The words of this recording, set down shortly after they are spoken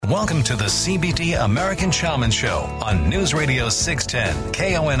Welcome to the CBD American Shaman Show on News Radio 610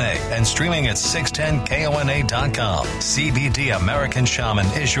 KONA and streaming at 610KONA.com. CBD American Shaman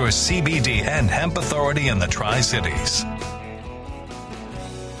is your CBD and hemp authority in the Tri-Cities.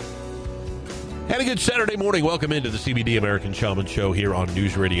 And a good Saturday morning. Welcome into the CBD American Shaman Show here on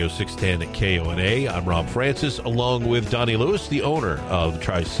News Radio 610 at KONA. I'm Rob Francis, along with Donnie Lewis, the owner of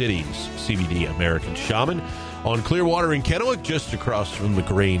Tri-Cities CBD American Shaman, on Clearwater in Kennewick, just across from the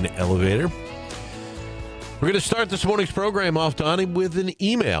grain elevator. We're going to start this morning's program off, Donnie, with an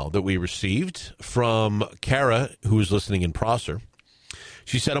email that we received from Kara, who is listening in Prosser.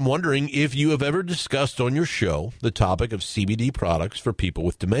 She said, I'm wondering if you have ever discussed on your show the topic of CBD products for people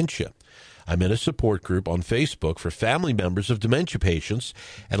with dementia. I'm in a support group on Facebook for family members of dementia patients,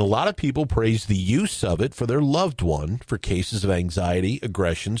 and a lot of people praise the use of it for their loved one for cases of anxiety,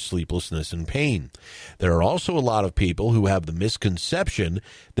 aggression, sleeplessness, and pain. There are also a lot of people who have the misconception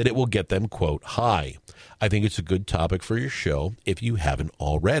that it will get them, quote, high. I think it's a good topic for your show if you haven't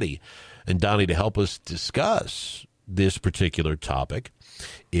already. And Donnie, to help us discuss this particular topic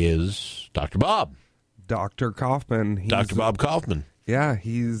is Dr. Bob. Dr. Kaufman. Dr. Bob Kaufman. Yeah,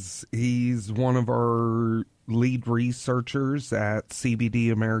 he's one of our lead researchers at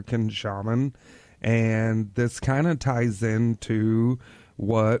CBD American Shaman, and this kind of ties into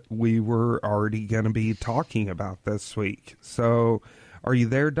what we were already going to be talking about this week. So, are you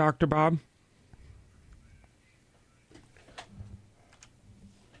there, Dr. Bob?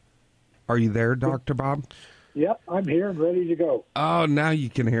 Are you there, Dr. Bob? Yep, I'm here and ready to go. Oh, now you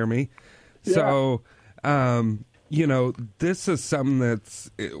can hear me. Yeah. So, you know, this is something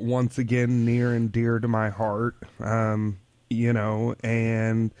that's, once again, near and dear to my heart, you know,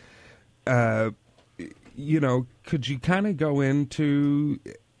 and, you know, could you kind of go into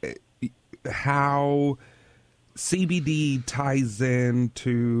how CBD ties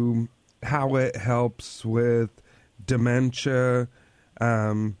into how it helps with dementia,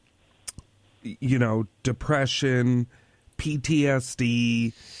 you know, depression,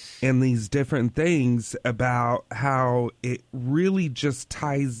 PTSD, and these different things about how it really just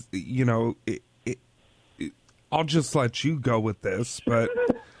ties, you know, I'll just let you go with this, but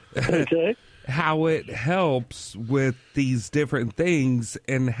Okay. how it helps with these different things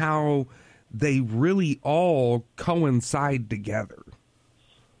and how they really all coincide together.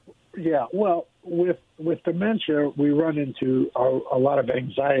 Yeah, well, with dementia, we run into a lot of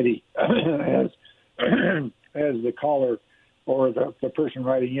anxiety, as the caller or the person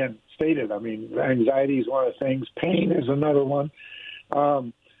writing in stated. I mean, anxiety is one of the things. Pain is another one.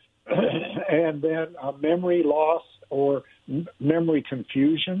 And then memory loss or memory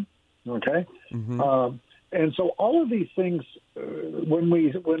confusion, okay? Mm-hmm. And so all of these things, when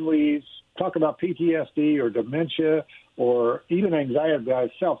we talk about PTSD or dementia or even anxiety by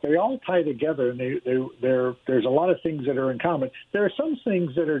itself, they all tie together, and there's a lot of things that are in common. There are some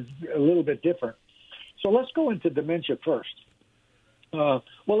things that are a little bit different. So let's go into dementia first. Well,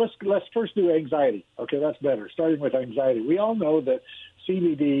 let's first do anxiety. Okay, that's better. Starting with anxiety, we all know that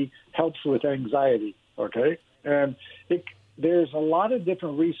CBD helps with anxiety. Okay, and there's a lot of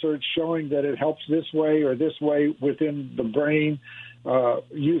different research showing that it helps this way or this way within the brain,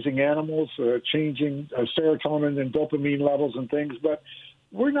 using animals, changing serotonin and dopamine levels and things. But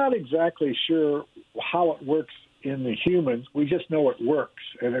we're not exactly sure how it works in the humans. We just know it works,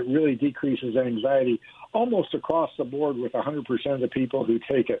 and it really decreases anxiety almost across the board with 100% of the people who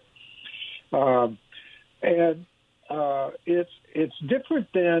take it. It's different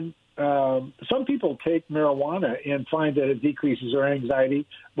than some people take marijuana and find that it decreases their anxiety.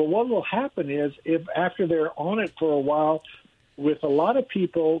 But what will happen is if after they're on it for a while, with a lot of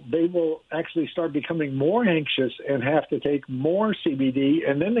people, they will actually start becoming more anxious and have to take more CBD,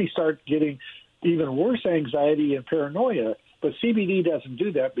 and then they start getting even worse anxiety and paranoia. But CBD doesn't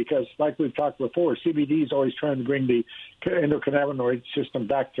do that because, like we've talked before, CBD is always trying to bring the endocannabinoid system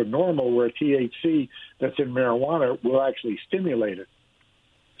back to normal, where THC that's in marijuana will actually stimulate it.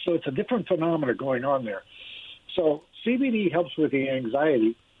 So it's a different phenomena going on there. So CBD helps with the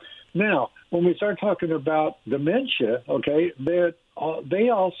anxiety. Now, when we start talking about dementia, okay, they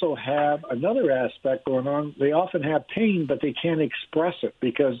also have another aspect going on. They often have pain, but they can't express it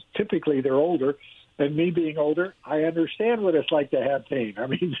because typically they're older. And me being older, I understand what it's like to have pain. I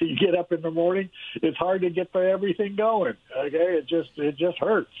mean, you get up in the morning, it's hard to get everything going. Okay, it just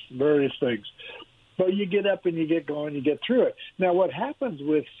hurts, various things. But you get up and you get going, you get through it. Now, what happens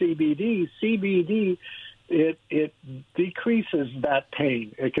with CBD? It decreases that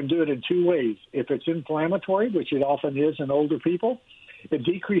pain. It can do it in two ways. If it's inflammatory, which it often is in older people, It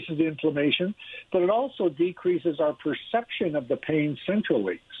decreases the inflammation, but it also decreases our perception of the pain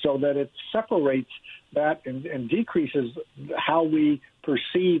centrally, so that it separates that and decreases how we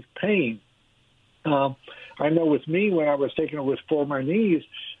perceive pain. I know with me, when I was taking it for my knees,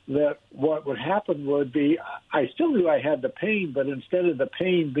 that what would happen would be I still knew I had the pain, but instead of the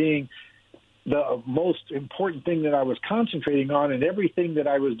pain being the most important thing that I was concentrating on, and everything that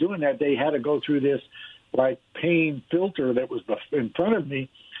I was doing that day had to go through this like pain filter that was in front of me,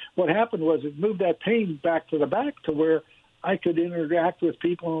 what happened was it moved that pain back to the back to where I could interact with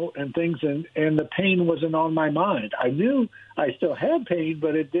people and things, and the pain wasn't on my mind. I knew I still had pain,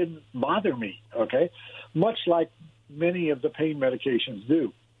 but it didn't bother me, okay? Much like many of the pain medications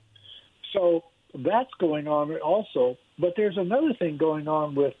do. So that's going on also. But there's another thing going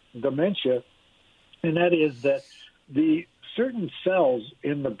on with dementia, and that is that the certain cells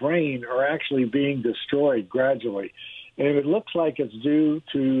in the brain are actually being destroyed gradually. And it looks like it's due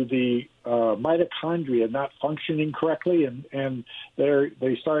to the mitochondria not functioning correctly, and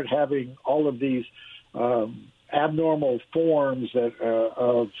they start having all of these abnormal forms that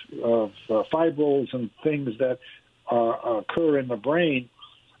of fibrils and things that occur in the brain.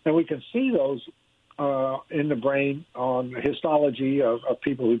 And we can see those in the brain on histology of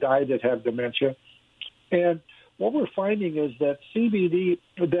people who died that have dementia. And what we're finding is that CBD,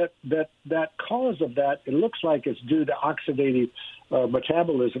 that cause of that, it looks like it's due to oxidative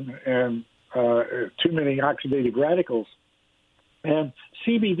metabolism and too many oxidative radicals. And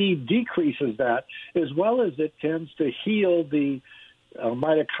CBD decreases that, as well as it tends to heal the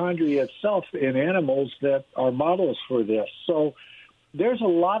mitochondria itself in animals that are models for this. So there's a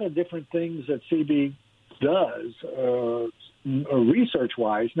lot of different things that CBD does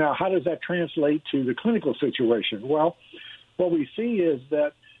research-wise. Now, how does that translate to the clinical situation? Well, what we see is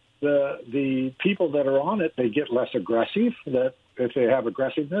that the people that are on it, they get less aggressive. That if they have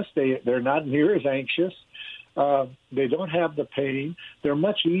aggressiveness, they're not near as anxious. They don't have the pain. They're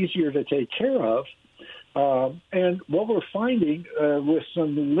much easier to take care of. And what we're finding with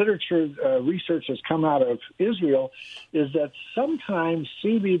some literature research that's come out of Israel is that sometimes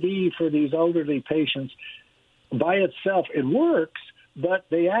CBD for these elderly patients by itself, it works, but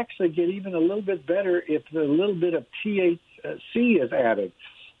they actually get even a little bit better if a little bit of THC is added.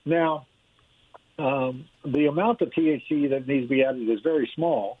 Now, the amount of THC that needs to be added is very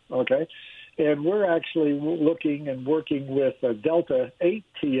small, okay? And we're actually looking and working with Delta 8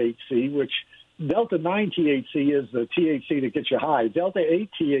 THC, which Delta 9 THC is the THC that gets you high. Delta 8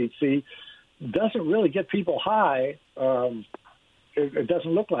 THC doesn't really get people high. It doesn't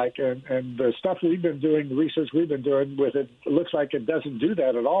look like, and the stuff we've been doing, the research we've been doing with it, it looks like it doesn't do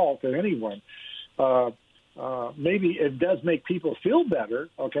that at all to anyone. Maybe it does make people feel better,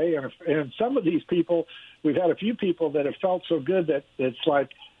 okay? And some of these people, we've had a few people that have felt so good that it's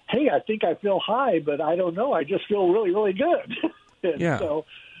like, hey, I think I feel high, but I don't know. I just feel really, really good. Yeah.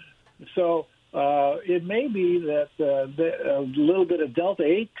 So it may be that a little bit of Delta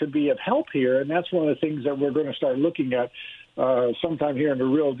 8 could be of help here, and that's one of the things that we're going to start looking at sometime here in the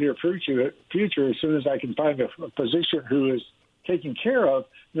real near future, as soon as I can find a physician who is taking care of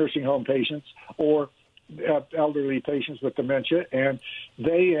nursing home patients or elderly patients with dementia, and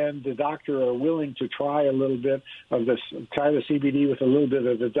they and the doctor are willing to try a little bit of this, try the CBD with a little bit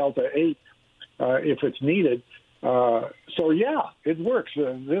of the Delta 8 if it's needed. So yeah, it works. We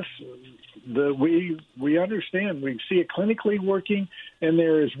understand. We see it clinically working, and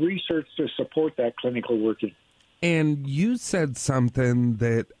there is research to support that clinical working. And you said something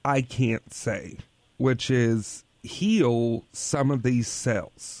that I can't say, which is heal some of these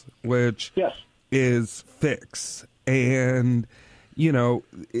cells, which yes. is fix. And, you know,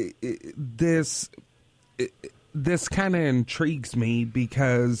 this kind of intrigues me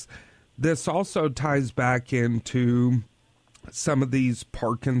because this also ties back into some of these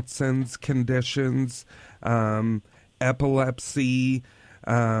Parkinson's conditions, epilepsy,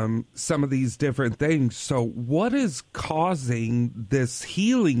 some of these different things. So what is causing this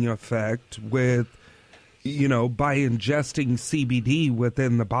healing effect with, you know, by ingesting CBD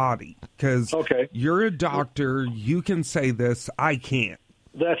within the body? Because you're a doctor, you can say this, I can't.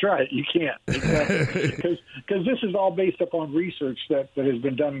 That's right, you can't. Exactly. Because this is all based upon research that has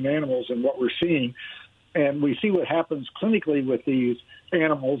been done in animals and what we're seeing. And we see what happens clinically with these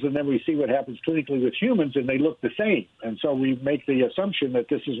animals, and then we see what happens clinically with humans, and they look the same. And so we make the assumption that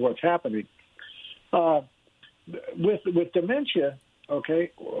this is what's happening. With dementia,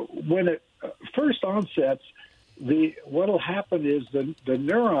 okay, when it first onsets, what will happen is the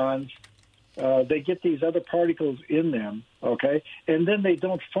neurons they get these other particles in them, okay, and then they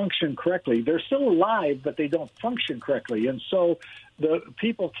don't function correctly. They're still alive, but they don't function correctly, and so the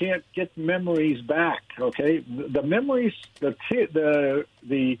people can't get memories back, okay? The memories, the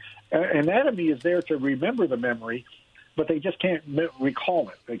anatomy is there to remember the memory, but they just can't recall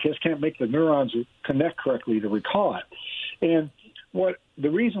it. They just can't make the neurons connect correctly to recall it. And the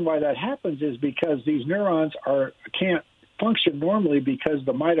reason why that happens is because these neurons can't function normally because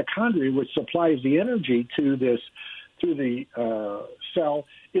the mitochondria, which supplies the energy to the cell,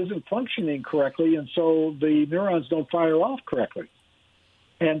 isn't functioning correctly, and so the neurons don't fire off correctly.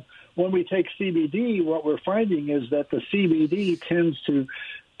 And when we take CBD, what we're finding is that the CBD tends to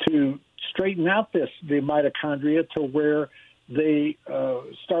straighten out the mitochondria to where they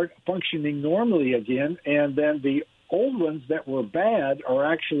start functioning normally again, and then the old ones that were bad are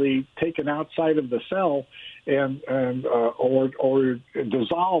actually taken outside of the cell or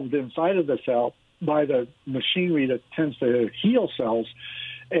dissolved inside of the cell by the machinery that tends to heal cells.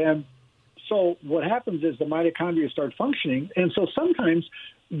 And so what happens is the mitochondria start functioning, and so sometimes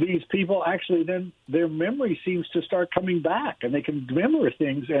these people actually then their memory seems to start coming back, and they can remember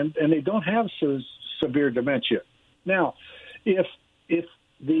things, and they don't have severe dementia. Now, if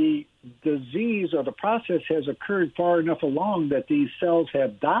the disease or the process has occurred far enough along that these cells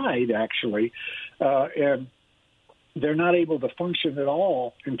have died, actually, and they're not able to function at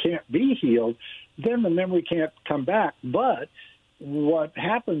all and can't be healed, then the memory can't come back. But what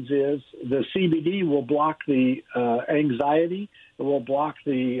happens is the CBD will block the anxiety. It will block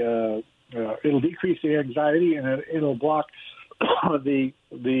it'll decrease the anxiety, and it'll block the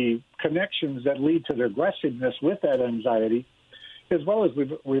connections that lead to the aggressiveness with that anxiety, as well as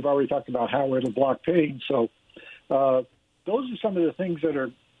we've already talked about how it'll block pain. So those are some of the things that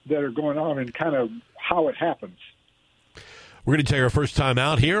are going on and kind of how it happens. We're going to take our first time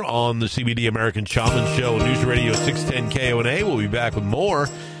out here on the CBD American Shaman Show, News Radio 610 KONA. We'll be back with more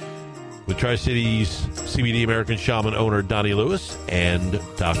with Tri-Cities CBD American Shaman owner Donnie Lewis and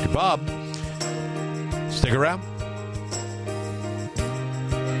Dr. Bob. Stick around.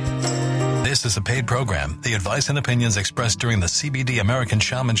 This is a paid program. The advice and opinions expressed during the CBD American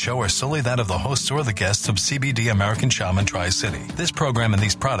Shaman Show are solely that of the hosts or the guests of CBD American Shaman Tri-City. This program and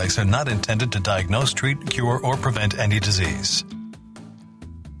these products are not intended to diagnose, treat, cure, or prevent any disease.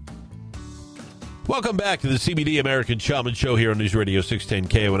 Welcome back to the CBD American Shaman Show here on News Radio 610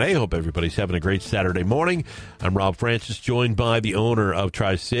 KONA. Hope everybody's having a great Saturday morning. I'm Rob Francis, joined by the owner of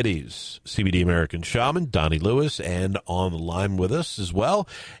Tri-Cities CBD American Shaman, Donnie Lewis, and on the line with us as well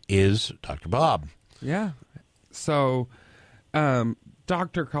is Dr. Bob. Yeah. So,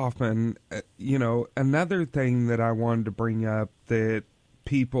 Dr. Kaufman, another thing that I wanted to bring up that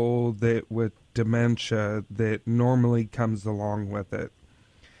people that with dementia that normally comes along with it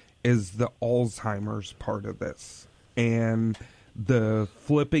is the Alzheimer's part of this, and the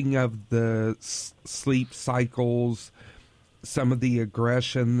flipping of the sleep cycles, some of the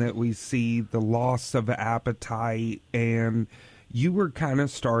aggression that we see, the loss of appetite, and you were kind of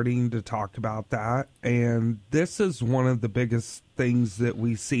starting to talk about that, and this is one of the biggest things that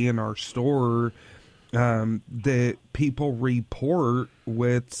we see in our store that people report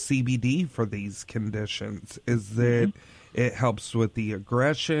with CBD for these conditions is that it helps with the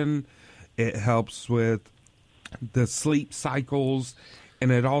aggression, it helps with the sleep cycles,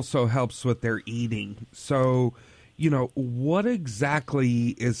 and it also helps with their eating. So, what exactly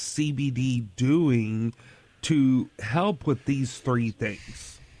is CBD doing to help with these three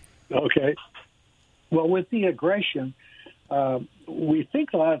things? Okay. Well, with the aggression, we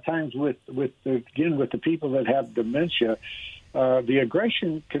think a lot of times with the people that have dementia, the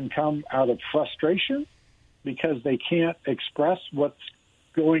aggression can come out of frustration, because they can't express what's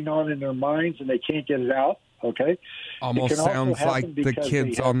going on in their minds and they can't get it out, okay? Almost sounds like the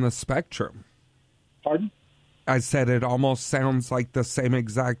kids on the spectrum. Pardon? I said it almost sounds like the same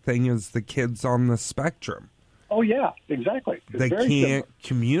exact thing as the kids on the spectrum. Oh, yeah, exactly. It's they very can't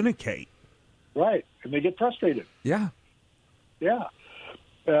communicate. Right, and they get frustrated. Yeah. Yeah.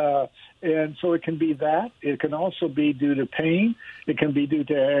 And so it can be that. It can also be due to pain. It can be due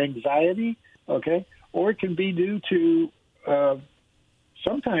to anxiety, okay? Or it can be due to,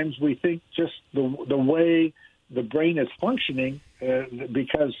 sometimes we think just the way the brain is functioning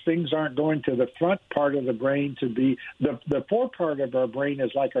because things aren't going to the front part of the brain to be, the fore part of our brain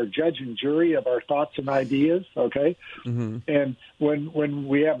is like our judge and jury of our thoughts and ideas, okay? Mm-hmm. And when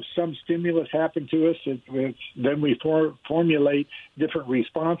we have some stimulus happen to us, then we formulate different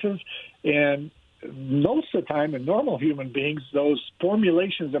responses, and most of the time in normal human beings, those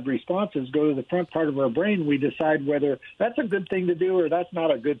formulations of responses go to the front part of our brain. We decide whether that's a good thing to do or that's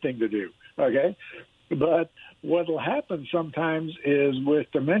not a good thing to do. okay? But what will happen sometimes is with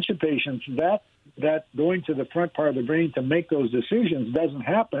dementia patients, that going to the front part of the brain to make those decisions doesn't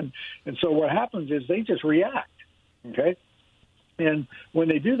happen. And so what happens is they just react, okay? And when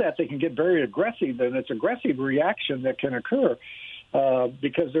they do that, they can get very aggressive, and it's aggressive reaction that can occur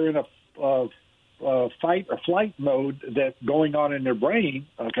because they're in a fight or flight mode that's going on in their brain,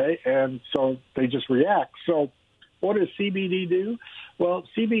 okay? And so they just react. So what does CBD do? Well,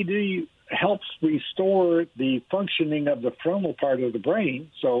 CBD helps restore the functioning of the frontal part of the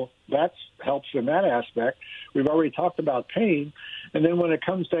brain, so that helps in that aspect. We've already talked about pain. And then when it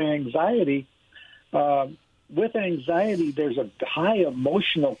comes to anxiety, with anxiety, there's a high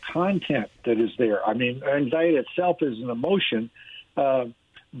emotional content that is there. I mean, anxiety itself is an emotion,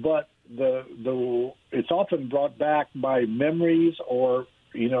 but it's often brought back by memories or,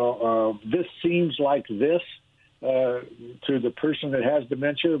 this seems like this to the person that has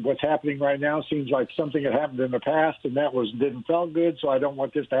dementia. What's happening right now seems like something that happened in the past, and that didn't felt good, so I don't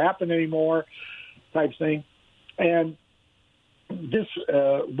want this to happen anymore, type thing. And this,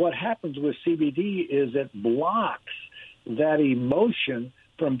 what happens with CBD is it blocks that emotion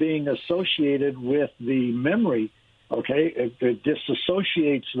from being associated with the memory, okay? It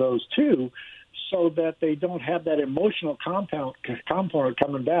disassociates those two so that they don't have that emotional component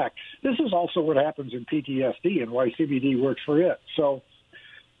coming back. This is also what happens in PTSD and why CBD works for it. So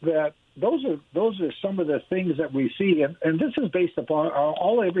that those are some of the things that we see, and this is based upon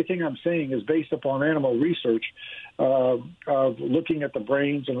everything I'm saying is based upon animal research of looking at the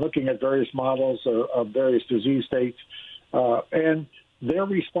brains and looking at various models of various disease states, and their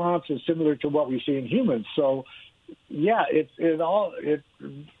response is similar to what we see in humans. So, yeah,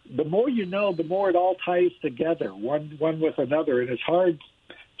 the more you know, the more it all ties together, one with another, and it's hard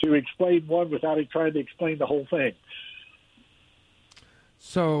to explain one without trying to explain the whole thing.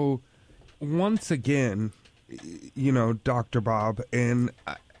 So, once again, Dr. Bob, and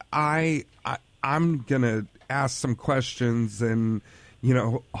I'm gonna ask some questions and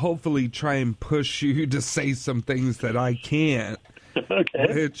hopefully try and push you to say some things that I can't.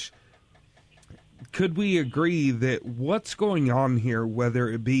 Okay. Which, could we agree that what's going on here, whether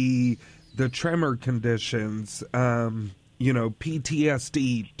it be the tremor conditions,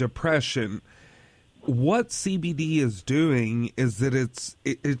 PTSD, depression, what CBD is doing is that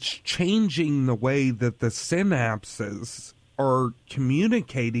it's changing the way that the synapses are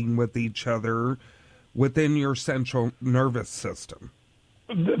communicating with each other within your central nervous system.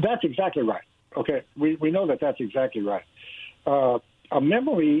 That's exactly right. Okay, we know that's exactly right. A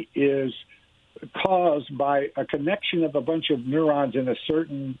memory is caused by a connection of a bunch of neurons in a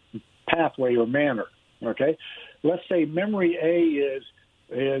certain pathway or manner. Okay, let's say memory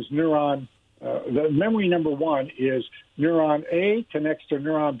A is neuron. The memory number one is neuron A connects to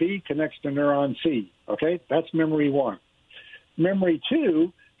neuron B, connects to neuron C. Okay, that's memory one. Memory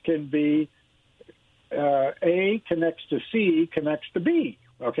two can be A connects to C, connects to B.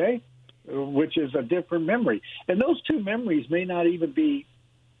 Okay, which is a different memory. And those two memories may not even be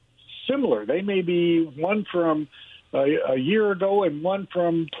similar. They may be one from a year ago and one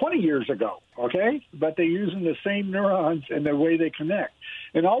from 20 years ago, okay? But they're using the same neurons and the way they connect.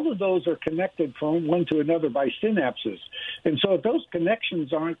 And all of those are connected from one to another by synapses. And so if those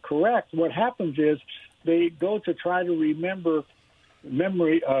connections aren't correct, what happens is they go to try to remember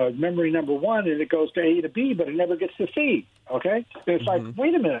memory number one, and it goes to A to B, but it never gets to C, okay? And it's like,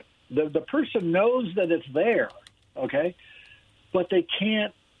 wait a minute. The person knows that it's there, okay? But they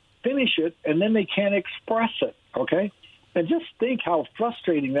can't finish it, and then they can't express it, okay? And just think how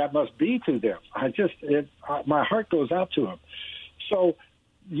frustrating that must be to them. My heart goes out to them. So,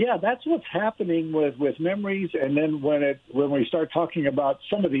 yeah, that's what's happening with memories. And then when we start talking about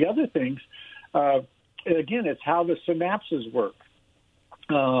some of the other things, again, it's how the synapses work.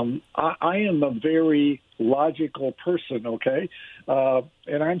 I am a very logical person, okay?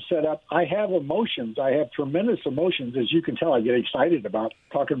 And I'm set up. I have emotions. I have tremendous emotions. As you can tell, I get excited about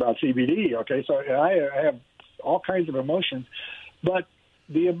talking about CBD, okay? So I have all kinds of emotions. But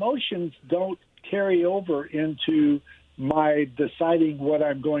the emotions don't carry over into my deciding what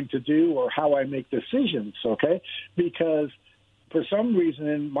I'm going to do or how I make decisions, okay? Because for some reason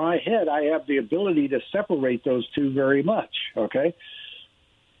in my head, I have the ability to separate those two very much, okay?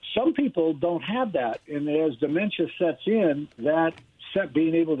 Some people don't have that, and as dementia sets in,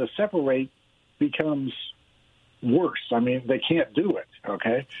 being able to separate becomes worse. I mean, they can't do it,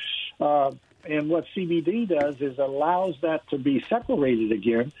 okay? And what CBD does is allows that to be separated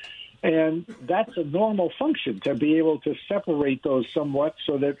again, and that's a normal function, to be able to separate those somewhat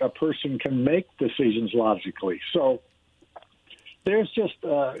so that a person can make decisions logically. So There's just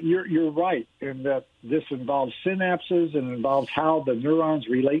you're right in that this involves synapses and involves how the neurons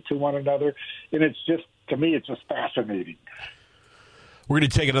relate to one another, and it's just, to me, it's just fascinating. We're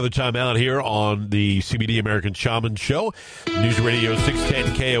going to take another time out here on the CBD American Shaman Show. News Radio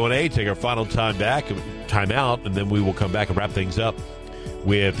 610 KONA. Take our final time out, and then we will come back and wrap things up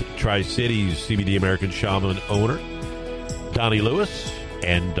with Tri-Cities CBD American Shaman owner, Donnie Lewis,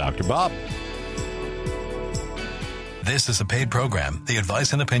 and Dr. Bob. This is a paid program. The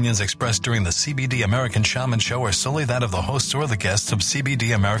advice and opinions expressed during the CBD American Shaman Show are solely that of the hosts or the guests of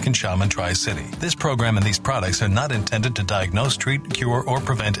CBD American Shaman Tri-City. This program and these products are not intended to diagnose, treat, cure, or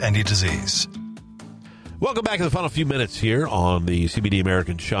prevent any disease. Welcome back to the final few minutes here on the CBD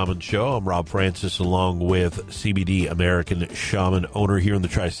American Shaman Show. I'm Rob Francis, along with CBD American Shaman owner here in the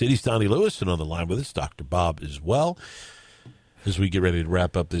Tri-Cities, Donnie Lewis, and on the line with us, Dr. Bob as well, as we get ready to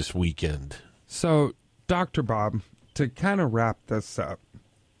wrap up this weekend. So, Dr. Bob, to kind of wrap this up,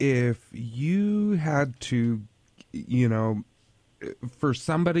 if you had to, for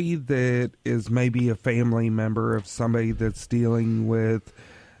somebody that is maybe a family member of somebody that's dealing with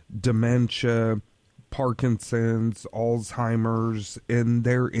dementia, Parkinson's, Alzheimer's, and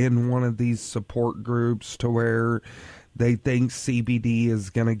they're in one of these support groups to where they think CBD is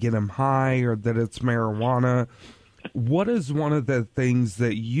going to get them high or that it's marijuana, what is one of the things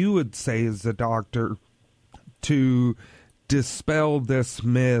that you would say as a doctor to dispel this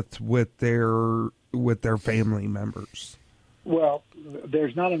myth with their family members? Well,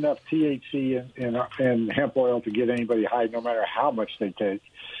 there's not enough THC in hemp oil to get anybody high, no matter how much they take.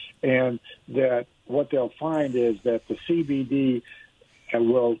 And that what they'll find is that the CBD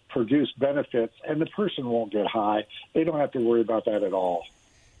will produce benefits, and the person won't get high. They don't have to worry about that at all.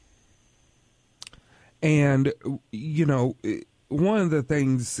 And, one of the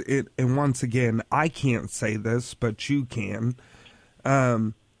things, and once again, I can't say this, but you can,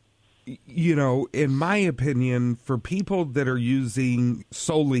 in my opinion, for people that are using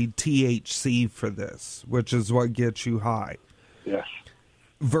solely THC for this, which is what gets you high, yes,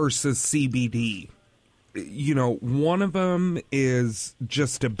 versus CBD, one of them is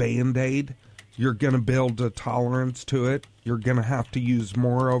just a Band-Aid. You're going to build a tolerance to it. You're going to have to use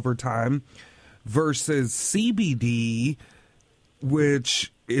more over time. Versus CBD,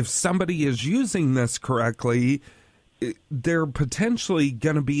 which, if somebody is using this correctly, they're potentially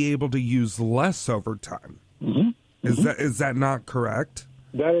going to be able to use less over time. Mm-hmm. Is that not correct?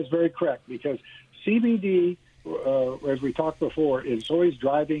 That is very correct, because CBD, as we talked before, is always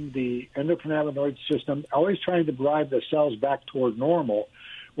driving the endocannabinoid system, always trying to drive the cells back toward normal,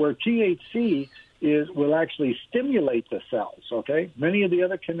 where THC will actually stimulate the cells, okay? Many of the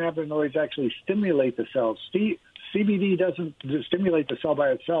other cannabinoids actually stimulate the cells. CBD doesn't stimulate the cell by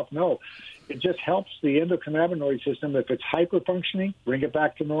itself, no. It just helps the endocannabinoid system. If it's hyperfunctioning, bring it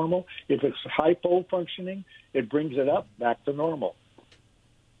back to normal. If it's hypofunctioning, it brings it up back to normal.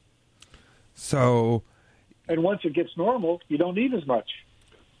 So, and once it gets normal, you don't need as much.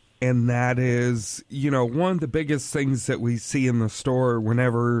 And that is, one of the biggest things that we see in the store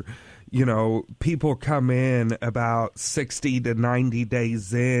whenever, people come in about 60 to 90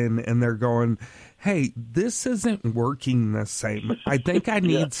 days in and they're going, hey, this isn't working the same. I think I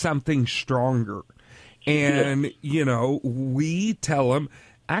need something stronger. And, we tell them,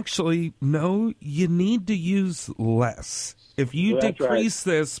 actually, no, you need to use less. If you decrease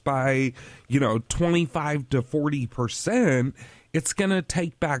this by, 25 to 40%, it's going to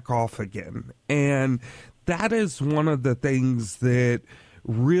take back off again. And that is one of the things that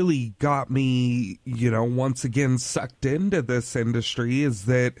really got me, once again sucked into this industry, is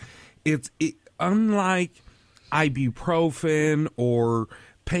that it's unlike ibuprofen or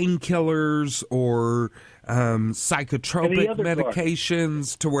painkillers or psychotropic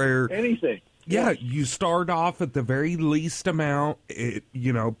medications to where anything. Yeah, you start off at the very least amount. It,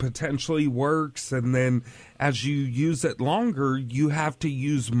 potentially works, and then as you use it longer, you have to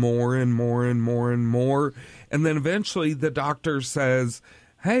use more and more and more and more, and then eventually the doctor says,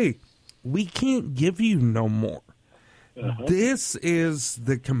 "Hey, we can't give you no more." Uh-huh. This is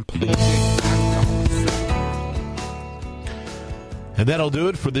the complete exact opposite. And that'll do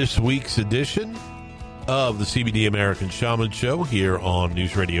it for this week's edition of the CBD American Shaman Show here on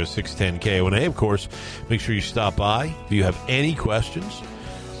News Radio 610 KONA. Of course, make sure you stop by. If you have any questions,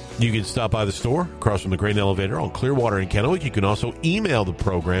 you can stop by the store across from the grain elevator on Clearwater and Kennewick. You can also email the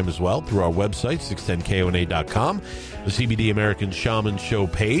program as well through our website, 610kona.com, the CBD American Shaman Show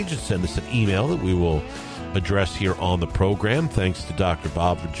page, and send us an email that we will address here on the program. Thanks to Dr.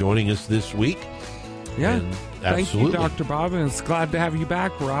 Bob for joining us this week. Yeah, thank you, Dr. Bob, and it's glad to have you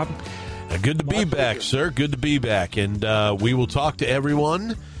back, Rob. Good to be back, sir. Good to be back. And we will talk to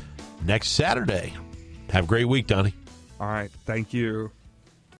everyone next Saturday. Have a great week, Donnie. All right. Thank you.